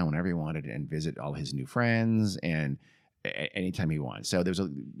go into town whenever he wanted and visit all his new friends and anytime he wanted. So there was a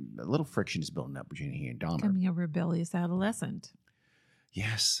little friction just building up between he and Dahmer. Becoming a rebellious adolescent.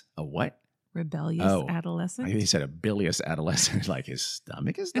 Yes. A what? Rebellious adolescent. He said a bilious adolescent, like his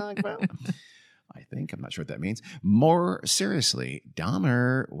stomach is not well. I'm not sure what that means. More seriously,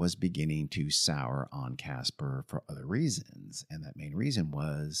 Dahmer was beginning to sour on Kasper for other reasons. And that main reason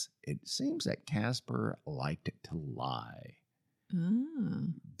was it seems that Kasper liked to lie.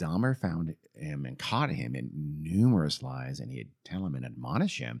 Dahmer found him and caught him in numerous lies, and he'd tell him and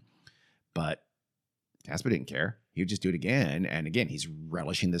admonish him. But Kasper didn't care. He would just do it again. And again, he's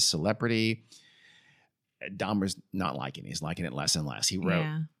relishing this celebrity. Dahmer's not liking it. He's liking it less and less. He wrote,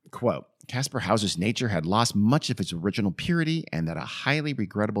 quote, Kasper Hauser's nature had lost much of its original purity, and that a highly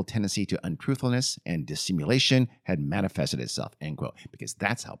regrettable tendency to untruthfulness and dissimulation had manifested itself, end quote. Because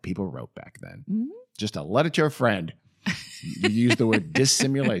that's how people wrote back then. Mm-hmm. Just a letter to a friend. You use the word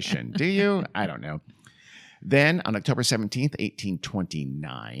dissimulation. Do you? I don't know. Then on October 17th,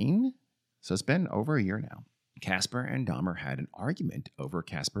 1829, so it's been over a year now, Kasper and Dahmer had an argument over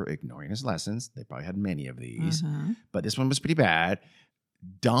Kasper ignoring his lessons. They probably had many of these, but this one was pretty bad.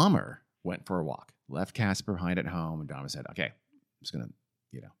 Dahmer went for a walk, left Kasper behind at home, and Dahmer said, okay, I'm just going to,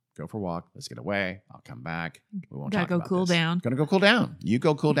 go for a walk. Let's get away. I'll come back. We won't talk about this. Gotta go cool down. Gonna go cool down. You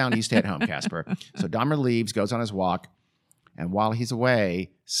go cool down. You stay at home, Kasper. So Dahmer leaves, goes on his walk, and while he's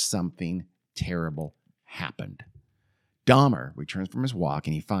away, something terrible happened. Dahmer returns from his walk,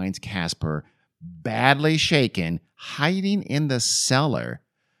 and he finds Kasper badly shaken, hiding in the cellar,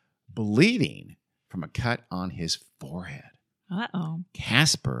 bleeding from a cut on his forehead. Uh-oh.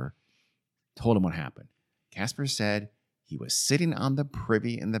 Kasper told him what happened. Kasper said he was sitting on the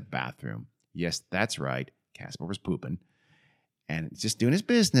privy in the bathroom. Yes, that's right. Kasper was pooping and just doing his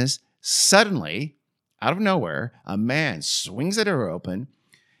business. Suddenly, out of nowhere, a man swings the door open.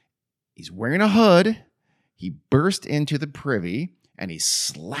 He's wearing a hood. He burst into the privy and he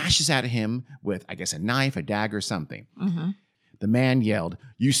slashes at him with, I guess, a knife, a dagger, something. Mm-hmm. The man yelled,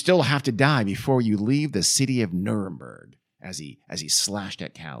 "You still have to die before you leave the city of Nuremberg," as he slashed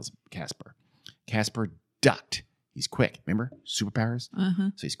at Kasper. Kasper ducked. He's quick. Remember? Superpowers? Uh-huh.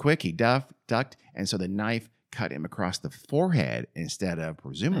 So he's quick. He ducked. And so the knife cut him across the forehead instead of,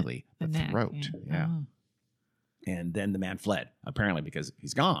 presumably, the throat. Yeah. Oh. And then the man fled, apparently, because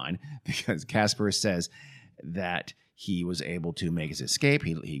he's gone, because Kasper says that he was able to make his escape.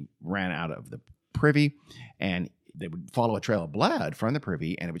 He ran out of the privy, and they would follow a trail of blood from the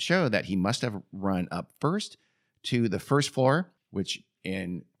privy, and it would show that he must have run up first to the first floor, which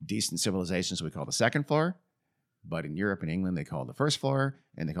in decent civilizations we call the second floor. But in Europe and England, they call it the first floor,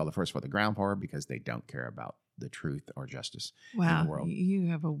 and they call the first floor the ground floor because they don't care about the truth or justice in the world. You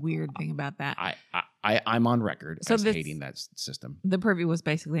have a weird thing about that. I'm on record as hating that system. The privy was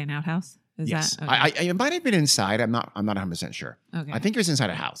basically an outhouse? Yes. That? Okay. It might have been inside. I'm not 100% sure. Okay. I think it was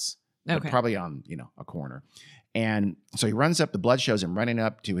inside a house, but probably on a corner. And so he runs up. The blood shows him running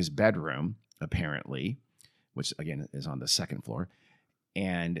up to his bedroom, apparently, which, again, is on the second floor.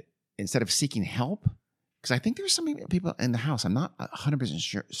 And instead of seeking help, because I think there's some people in the house. I'm not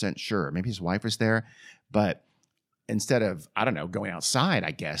 100% sure. Maybe his wife was there. But instead of, I don't know, going outside,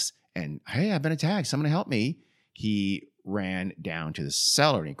 I guess, and, hey, I've been attacked, someone help me, he ran down to the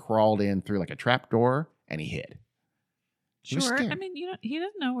cellar and he crawled in through like a trap door and he hid. He was Sure. scared. I mean, he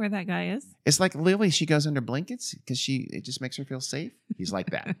doesn't know where that guy is. It's like Lily. She goes under blankets because it just makes her feel safe. He's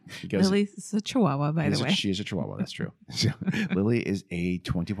like that. He goes, Lily's a Chihuahua, by the way. She is a Chihuahua. That's true. Lily is a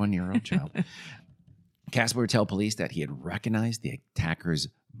 21-year-old child. Casper would tell police that he had recognized the attacker's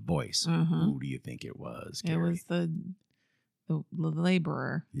voice. Who do you think it was, Gary? It was the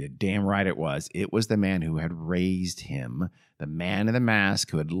laborer. You're damn right it was. It was the man who had raised him, the man in the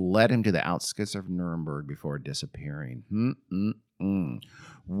mask who had led him to the outskirts of Nuremberg before disappearing.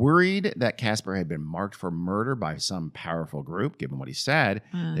 Worried that Kasper had been marked for murder by some powerful group, given what he said,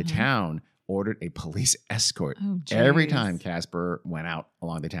 the town ordered a police escort every time Kasper went out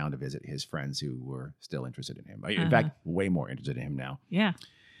along the town to visit his friends who were still interested in him. In fact, way more interested in him now. Yeah.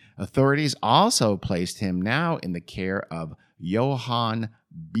 Authorities also placed him now in the care of Johann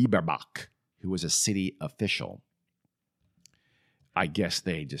Bieberbach, who was a city official. I guess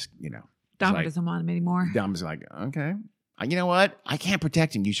they just, Dom doesn't want him anymore. Dom's like, okay. You know what? I can't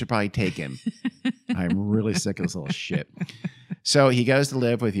protect him. You should probably take him. I'm really sick of this little shit. So he goes to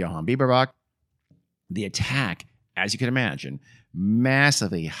live with Johann Bieberbach. The attack, as you can imagine,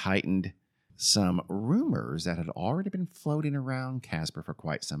 massively heightened some rumors that had already been floating around Kasper for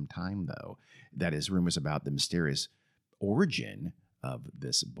quite some time, though. That is, rumors about the mysterious origin of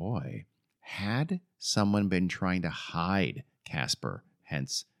this boy. Had someone been trying to hide Kasper,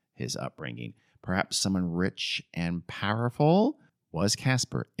 hence his upbringing? Perhaps someone rich and powerful? Was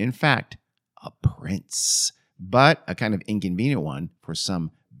Kasper, in fact, a prince, but a kind of inconvenient one for some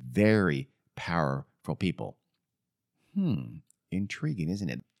very powerful people? Intriguing, isn't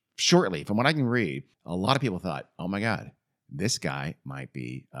it? Shortly, from what I can read, a lot of people thought, oh my God, this guy might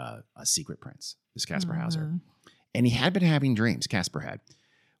be a secret prince, this Kasper Hauser. And he had been having dreams, Kasper had.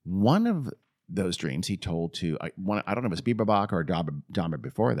 One of those dreams he told to, I don't know if it was Bieberbach or Dahmer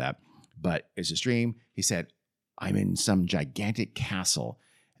before that, but it's his dream. He said, I'm in some gigantic castle.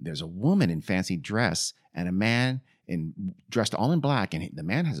 There's a woman in fancy dress and a man dressed all in black, and the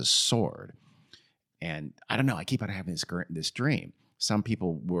man has a sword. And I don't know, I keep on having this dream. Some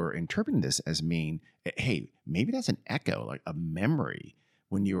people were interpreting this as hey, maybe that's an echo, like a memory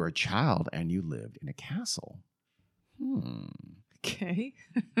when you were a child and you lived in a castle. Okay.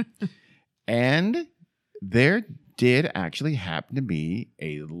 And there did actually happen to be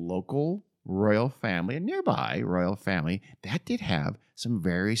a local royal family, a nearby royal family, that did have some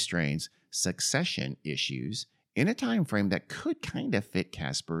very strange succession issues in a time frame that could kind of fit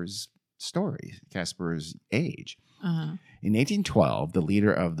Kasper's story, Kasper's age. In 1812, the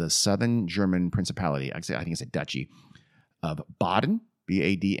leader of the southern German principality, actually I think it's a duchy, of Baden,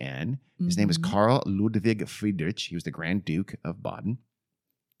 B-A-D-N, his name was Karl Ludwig Friedrich. He was the Grand Duke of Baden.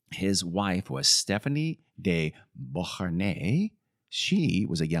 His wife was Stephanie de Beauharnais. She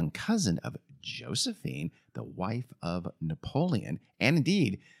was a young cousin of Josephine, the wife of Napoleon. And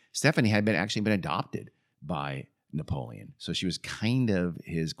indeed, Stephanie had actually been adopted by Napoleon. So she was kind of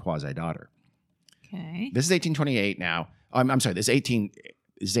his quasi-daughter. Okay. This is 1828 now. I'm sorry, this is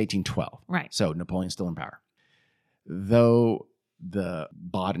 1812. Right. So Napoleon's still in power. Though the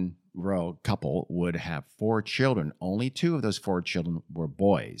Baden royal couple would have 4 children, only 2 of those 4 children were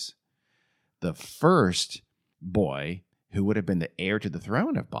boys. The first boy, who would have been the heir to the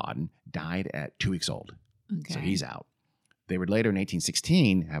throne of Baden, died at 2 weeks old. Okay. So he's out. They would later in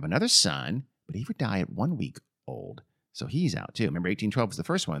 1816 have another son, but he would die at 1 week old. So he's out too. Remember, 1812 was the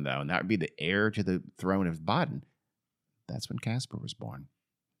first one, though, and that would be the heir to the throne of Baden. That's when Kasper was born.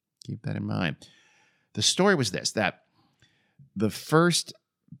 Keep that in mind. The story was this, that the first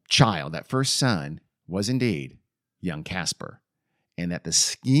child, that first son, was indeed young Kasper, and that the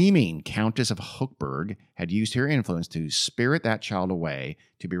scheming Countess of Hochberg had used her influence to spirit that child away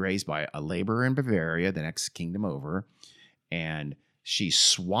to be raised by a laborer in Bavaria, the next kingdom over, and she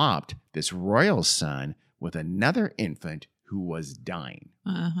swapped this royal son with another infant who was dying,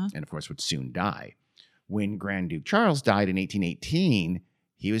 and of course would soon die. When Grand Duke Charles died in 1818,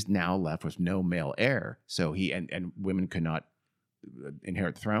 he was now left with no male heir. So he and women could not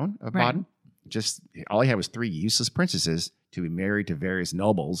inherit the throne of Baden. Just all he had was 3 useless princesses to be married to various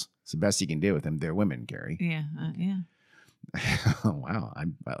nobles. It's the best he can do with them. They're women, Gary. Yeah, yeah. Wow, I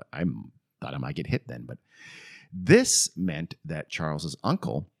thought I might get hit then, but this meant that Charles's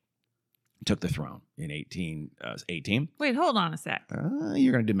uncle took the throne in 1818. Wait, hold on a sec.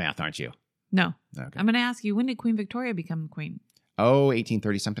 You're going to do math, aren't you? No. Okay. I'm going to ask you, when did Queen Victoria become queen? Oh,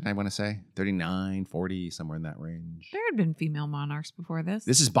 1830 something, I want to say. 39, 40, somewhere in that range. There had been female monarchs before this.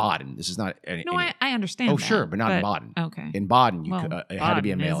 This is Baden. This is not... I understand that. Sure, but not in Baden. Okay. In Baden, it had to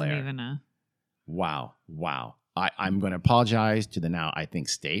be a male heir. Even a... Wow. I'm going to apologize to the now, I think,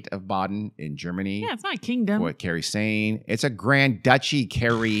 state of Baden in Germany. Yeah, it's not a kingdom. For what Carrie's saying. It's a grand duchy,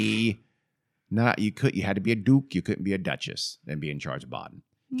 Carrie. You had to be a duke. You couldn't be a duchess and be in charge of Baden.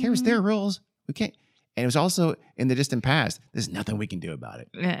 Carrie's their rules. We can't. And it was also in the distant past. There's nothing we can do about it.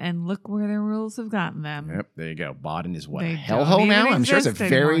 And look where their rules have gotten them. Yep, there you go. Baden is what, They a hellhole now? I'm sure it's a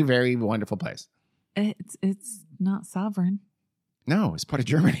very, anymore. very wonderful place. It's not sovereign. No, it's part of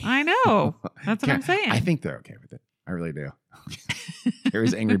Germany. I know. That's what I'm saying. I think they're okay with it. I really do.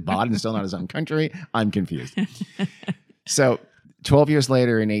 Carrie's angry. Baden is still not his own country. I'm confused. So 12 years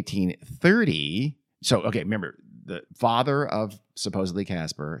later in 1830, remember, the father of supposedly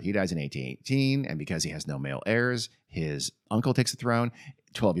Kasper, he dies in 1818, and because he has no male heirs, his uncle takes the throne.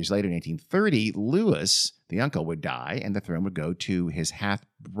 12 years later in 1830, Louis, the uncle, would die, and the throne would go to his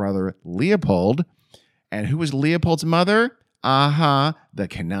half-brother Leopold. And who was Leopold's mother? The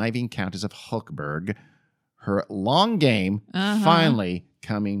conniving Countess of Hochberg. Her long game finally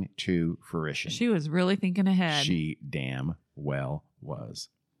coming to fruition. She was really thinking ahead. She damn well was.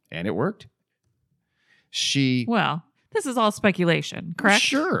 And it worked. Well, this is all speculation, correct?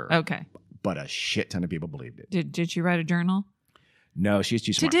 Sure. Okay. But a shit ton of people believed it. Did she write a journal? No, she's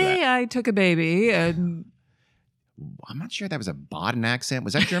too smart for Today that. I took a baby and... I'm not sure that was a Baden accent.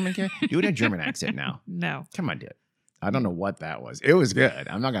 Was that German, Carrie? Do it in a German accent now. No. Come on, do it. I don't know what that was. It was good.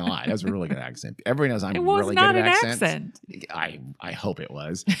 I'm not going to lie. That was a really good accent. Everybody knows I'm really good at accents. I hope it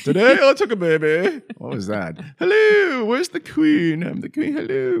was. Today I took a baby. What was that? Hello, where's the queen? I'm the queen.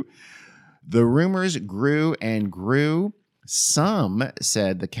 Hello. The rumors grew and grew. Some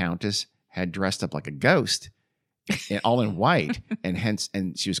said the Countess had dressed up like a ghost, all in white, and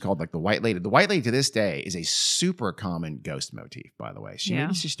she was called like the White Lady. The White Lady to this day is a super common ghost motif, by the way.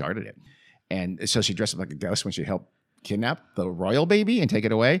 Maybe she started it. And so she dressed up like a ghost when she helped kidnap the royal baby and take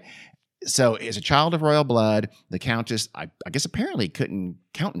it away. So as a child of royal blood, the Countess, I guess apparently couldn't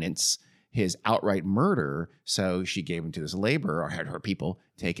countenance his outright murder. So she gave him to this laborer, or had her people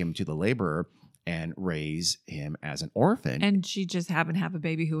take him to the laborer and raise him as an orphan. And she just happened to have a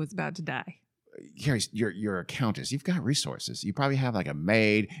baby who was about to die. Carrie, you're a countess. You've got resources. You probably have like a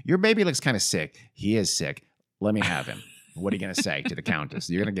maid. Your baby looks kind of sick. He is sick. Let me have him. What are you going to say to the Countess?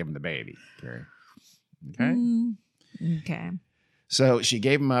 You're going to give him the baby, Carrie. Okay? Okay. So she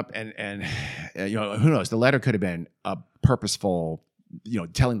gave him up, and who knows? The letter could have been a purposeful,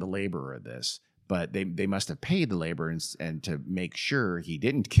 telling the laborer this, but they must have paid the laborer and to make sure he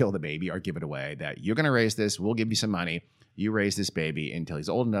didn't kill the baby or give it away, that you're going to raise this, we'll give you some money, you raise this baby until he's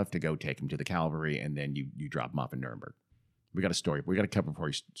old enough to go take him to the cavalry, and then you drop him off in Nuremberg. We got a story. We got a cover for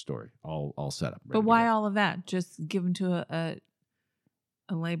your story all set up. But why all of that? Just give him to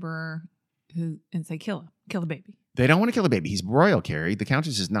a laborer and say, kill the baby. They don't want to kill the baby. He's royal, Carrie. The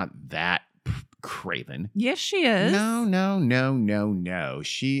Countess is not that craven. Yes, she is. No.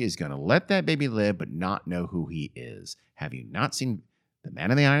 She is going to let that baby live, but not know who he is. Have you not seen The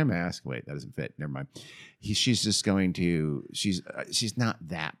Man in the Iron Mask? Wait, that doesn't fit. Never mind. She's just going to. She's not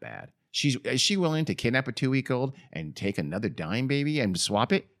that bad. Is she willing to kidnap a 2-week-old and take another dying baby and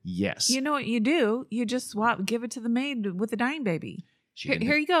swap it? Yes. You know what you do? You just give it to the maid with the dying baby.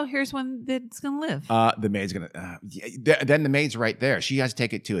 Here you go. Here's one that's going to live. The maid's going to... then the maid's right there. She has to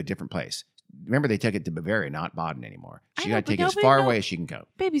take it to a different place. Remember, they took it to Bavaria, not Baden anymore. She got to take it as far away as she can go.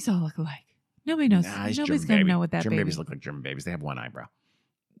 Babies all look alike. Nobody knows. Nobody's going to know what that German baby babies look like German babies. They have one eyebrow.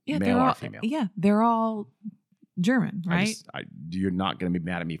 Yeah, male or female. Yeah, they're all German, right? You're not going to be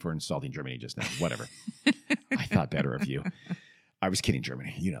mad at me for insulting Germany just now. Whatever. I thought better of you. I was kidding,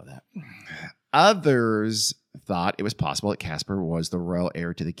 Germany. You know that. Others thought it was possible that Kasper was the royal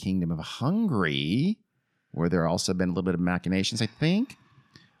heir to the kingdom of Hungary, where there also been a little bit of machinations, I think.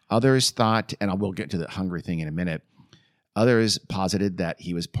 Others thought, and I will get to the Hungary thing in a minute, others posited that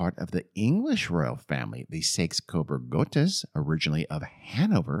he was part of the English royal family, the Saxe-Coburg-Gotha, originally of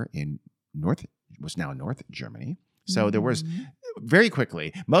Hanover in North Germany. So there was, very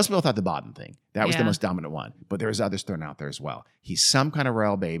quickly, most people thought the Baden thing. That was the most dominant one. But there's others thrown out there as well. He's some kind of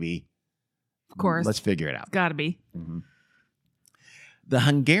royal baby. Of course. Let's figure it out. It's got to be. Mm-hmm. The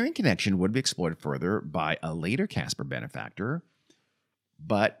Hungarian connection would be exploited further by a later Kasper benefactor.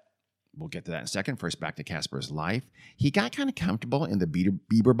 But we'll get to that in a second. First, back to Kasper's life. He got kind of comfortable in the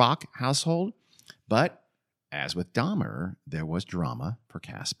Bieberbach household. But as with Dahmer, there was drama for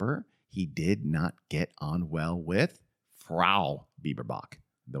Kasper. He did not get on well with Frau Bieberbach,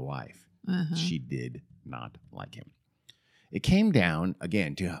 the wife. Uh-huh. She did not like him. It came down,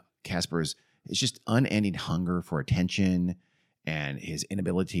 again, to Kasper's just unending hunger for attention and his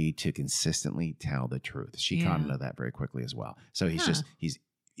inability to consistently tell the truth. She caught into that very quickly as well. So he's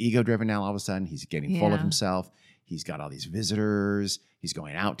ego-driven now all of a sudden. He's getting full of himself. He's got all these visitors. He's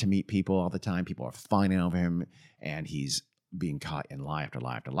going out to meet people all the time. People are fawning over him, and he's being caught in lie after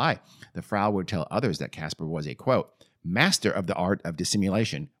lie after lie. The Frau would tell others that Kasper was a, quote, master of the art of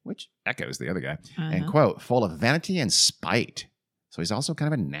dissimulation, which echoes the other guy, and, quote, full of vanity and spite. So he's also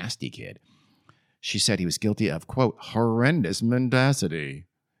kind of a nasty kid. She said he was guilty of, quote, horrendous mendacity.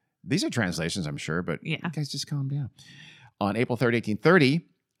 These are translations, I'm sure, but you guys just calm down. On April 3rd, 1830,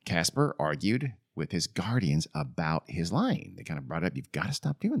 Kasper argued with his guardians about his lying. They kind of brought up, you've got to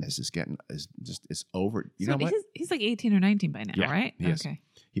stop doing this. It's over. You know what? He's like 18 or 19 by now, right? Okay.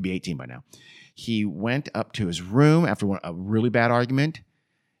 He'd be 18 by now. He went up to his room after a really bad argument.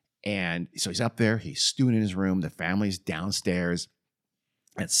 And so he's up there. He's stewing in his room. The family's downstairs.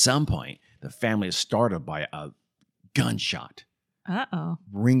 At some point, the family is startled by a gunshot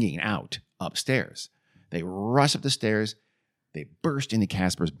ringing out upstairs. They rush up the stairs. They burst into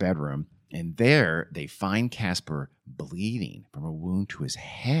Kasper's bedroom. And there they find Kasper bleeding from a wound to his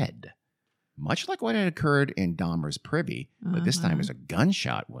head, much like what had occurred in Dahmer's privy, but this time it was a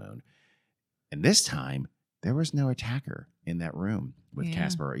gunshot wound. And this time, there was no attacker in that room with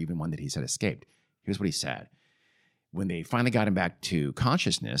Kasper, or even one that he said escaped. Here's what he said. When they finally got him back to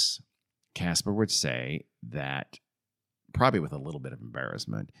consciousness, Kasper would say that, probably with a little bit of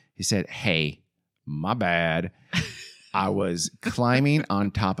embarrassment, he said, "Hey, my bad. I was climbing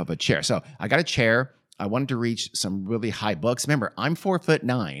on top of a chair." So I got a chair. I wanted to reach some really high books. Remember, I'm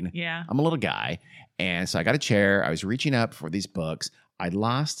 4'9". Yeah. I'm a little guy. And so I got a chair. I was reaching up for these books. I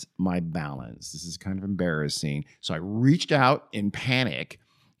lost my balance. This is kind of embarrassing. So I reached out in panic,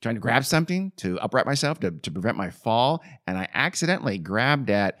 trying to grab something to upright myself to prevent my fall. And I accidentally grabbed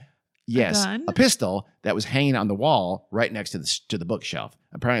at, a pistol that was hanging on the wall right next to the bookshelf.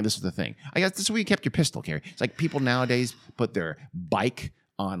 Apparently, this was the thing. I guess this is where you kept your pistol, Carrie. It's like people nowadays put their bike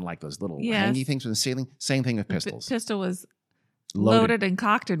on like those little hangy things from the ceiling. Same thing with pistols. The pistol was loaded and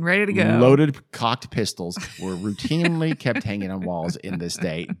cocked and ready to go. Loaded, cocked pistols were routinely kept hanging on walls in this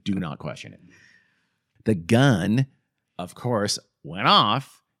day. Do not question it. The gun, of course, went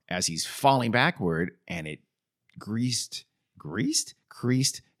off as he's falling backward, and it creased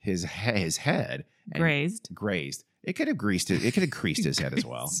his head. Grazed. It could have greased it. It could have creased his head as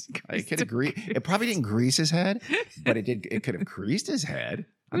well. It probably didn't grease his head, but it did. It could have creased his head.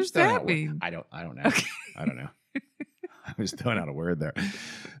 What does that mean? I don't know. Okay. I don't know. I was throwing out a word there.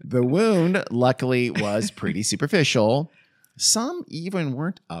 The wound, luckily, was pretty superficial. Some even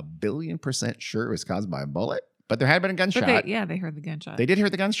weren't 1,000,000,000% sure it was caused by a bullet, but there had been a gunshot. They heard the gunshot. They did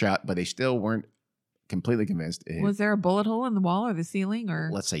hear the gunshot, but they still weren't completely convinced. Was there a bullet hole in the wall or the ceiling? Or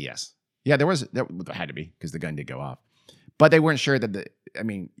let's say yes. Yeah, there had to be, because the gun did go off. But they weren't sure that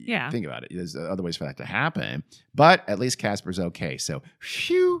think about it. There's other ways for that to happen. But at least Kasper's okay. So,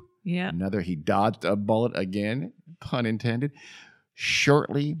 phew. Yeah. He dodged a bullet again, pun intended.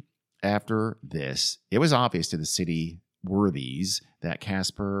 Shortly after this, it was obvious to the city worthies that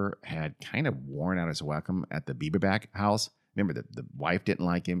Kasper had kind of worn out his welcome at the Bieberback house. Remember, the wife didn't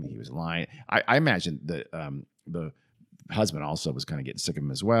like him. He was lying. I imagine the husband also was kind of getting sick of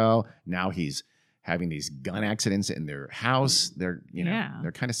him as well. Now he's having these gun accidents in their house. They're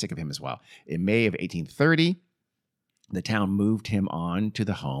kind of sick of him as well. In May of 1830, the town moved him on to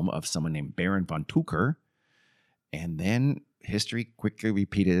the home of someone named Baron von Tucher, and then history quickly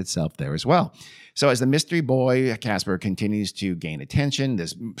repeated itself there as well. So as the mystery boy, Kasper, continues to gain attention,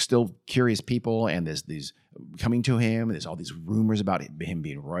 there's still curious people, and there's these coming to him. There's all these rumors about him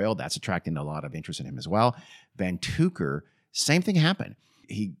being royal. That's attracting a lot of interest in him as well. Van Tucher, same thing happened.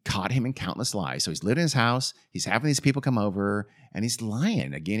 He caught him in countless lies. So he's lived in his house. He's having these people come over, and he's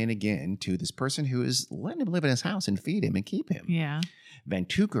lying again and again to this person who is letting him live in his house and feed him and keep him. Yeah. Van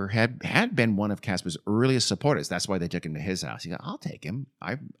Tucher had been one of Kasper's earliest supporters. That's why they took him to his house. He said, "I'll take him.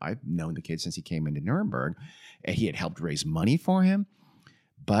 I've known the kid since he came into Nuremberg." And he had helped raise money for him.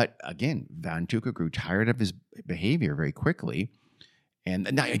 But again, Van Tucher grew tired of his behavior very quickly. And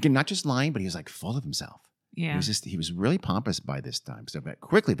again, not just lying, but he was like full of himself. Yeah. He was really pompous by this time. So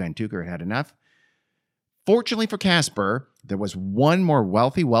quickly, Van Tucher had enough. Fortunately for Kasper, there was one more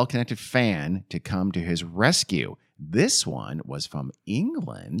wealthy, well-connected fan to come to his rescue. This one was from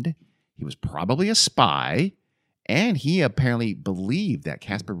England. He was probably a spy, and he apparently believed that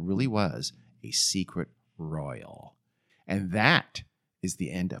Kasper really was a secret royal. And that is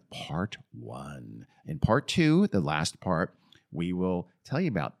the end of part 1. In part 2, the last part, we will tell you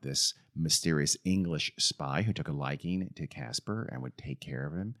about this mysterious English spy who took a liking to Kasper and would take care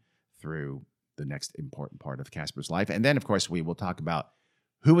of him through the next important part of Kasper's life. And then, of course, we will talk about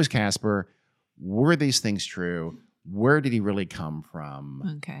who was Kasper, were these things true, where did he really come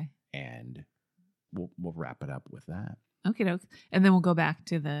from? Okay. And we'll wrap it up with that. Okay, doke. And then we'll go back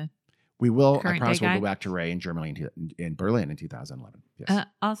to the. We will. I Current promise day we'll guy? go back to Ray in Germany in Berlin in 2011. Yes.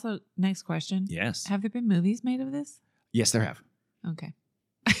 Also, next question. Yes. Have there been movies made of this? Yes, there have. Okay.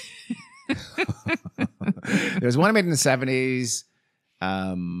 There's one made in the 70s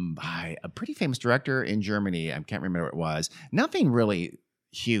by a pretty famous director in Germany. I can't remember what it was. Nothing really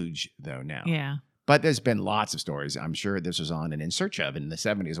huge, though, now. Yeah. But there's been lots of stories. I'm sure this was on an In Search Of in the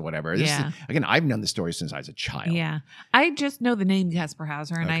 70s or whatever. Yeah. Again, I've known the story since I was a child. Yeah. I just know the name Kasper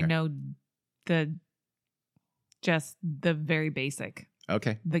Hauser, and I Okay. know the very basic.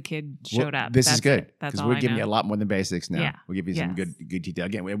 Okay. The kid showed up. This is That's good it. That's because all we're I giving know. you a lot more than basics now. Yeah. We'll give you some Yes. good detail.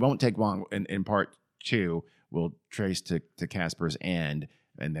 Again, it won't take long. In part 2, we'll trace to Kasper's end,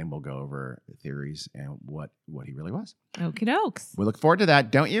 and then we'll go over theories and what he really was. Okie dokes. We look forward to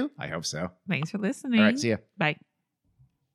that, don't you? I hope so. Thanks for listening. All right, see ya. Bye.